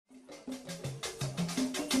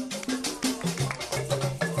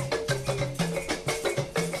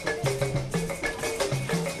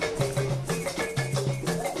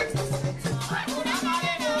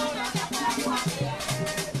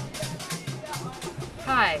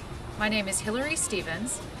Hi, my name is Hillary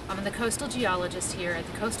Stevens. I'm the coastal geologist here at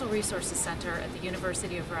the Coastal Resources Center at the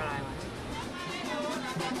University of Rhode Island.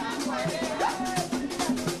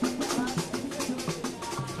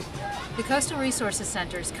 The Coastal Resources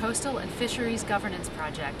Center's Coastal and Fisheries Governance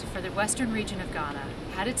Project for the western region of Ghana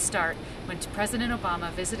had its start when President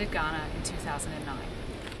Obama visited Ghana in 2009.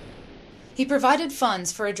 He provided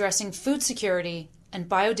funds for addressing food security and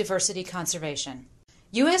biodiversity conservation.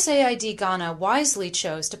 USAID Ghana wisely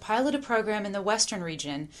chose to pilot a program in the western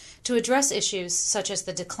region to address issues such as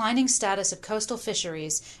the declining status of coastal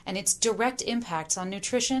fisheries and its direct impacts on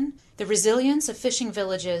nutrition, the resilience of fishing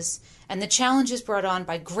villages, and the challenges brought on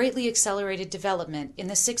by greatly accelerated development in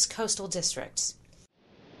the 6 coastal districts.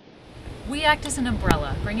 We act as an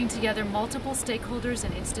umbrella, bringing together multiple stakeholders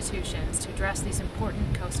and institutions to address these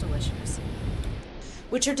important coastal issues,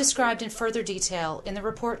 which are described in further detail in the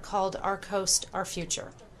report called Our Coast, Our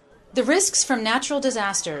Future. The risks from natural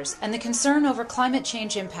disasters and the concern over climate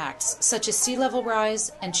change impacts, such as sea level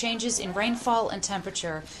rise and changes in rainfall and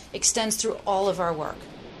temperature, extends through all of our work.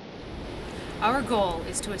 Our goal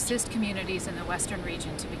is to assist communities in the western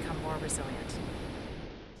region to become more resilient.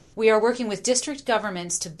 We are working with district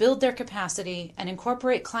governments to build their capacity and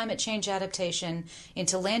incorporate climate change adaptation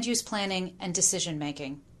into land use planning and decision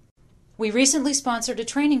making. We recently sponsored a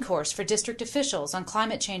training course for district officials on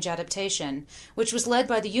climate change adaptation, which was led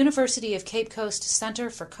by the University of Cape Coast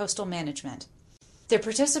Center for Coastal Management. The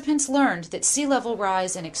participants learned that sea level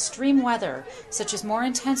rise and extreme weather, such as more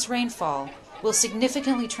intense rainfall, will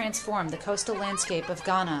significantly transform the coastal landscape of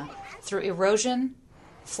Ghana through erosion,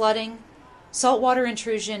 flooding, saltwater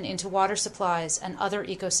intrusion into water supplies, and other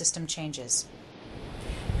ecosystem changes.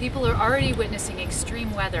 People are already witnessing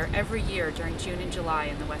extreme weather every year during June and July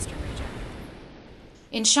in the western region.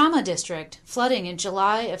 In Shama District, flooding in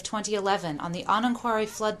July of 2011 on the Anankwari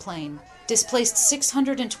floodplain displaced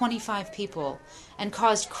 625 people and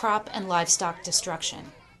caused crop and livestock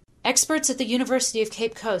destruction. Experts at the University of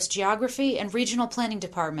Cape Coast Geography and Regional Planning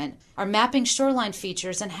Department are mapping shoreline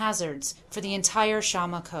features and hazards for the entire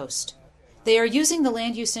Shama coast. They are using the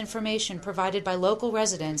land use information provided by local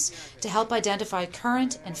residents to help identify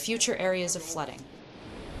current and future areas of flooding.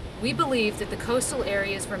 We believe that the coastal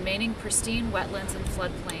areas remaining pristine wetlands and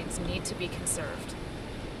floodplains need to be conserved.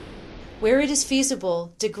 Where it is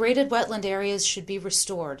feasible, degraded wetland areas should be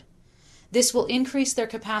restored. This will increase their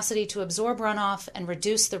capacity to absorb runoff and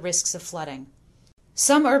reduce the risks of flooding.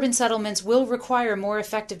 Some urban settlements will require more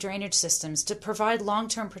effective drainage systems to provide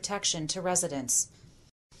long-term protection to residents.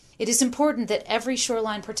 It is important that every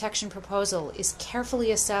shoreline protection proposal is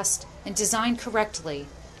carefully assessed and designed correctly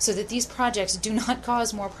so that these projects do not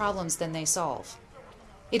cause more problems than they solve.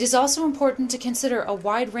 It is also important to consider a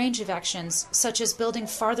wide range of actions, such as building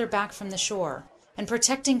farther back from the shore and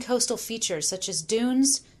protecting coastal features such as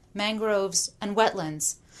dunes, mangroves, and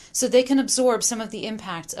wetlands, so they can absorb some of the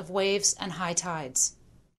impacts of waves and high tides.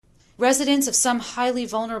 Residents of some highly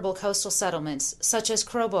vulnerable coastal settlements, such as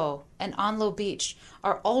Krobo and Onlo Beach,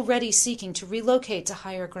 are already seeking to relocate to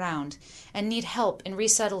higher ground and need help in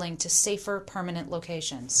resettling to safer, permanent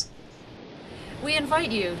locations. We invite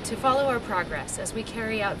you to follow our progress as we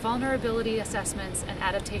carry out vulnerability assessments and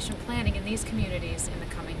adaptation planning in these communities in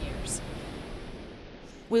the coming years.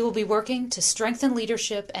 We will be working to strengthen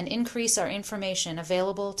leadership and increase our information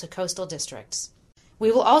available to coastal districts.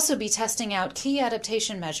 We will also be testing out key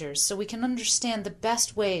adaptation measures so we can understand the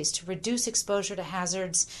best ways to reduce exposure to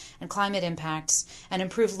hazards and climate impacts and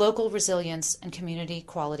improve local resilience and community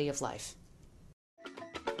quality of life.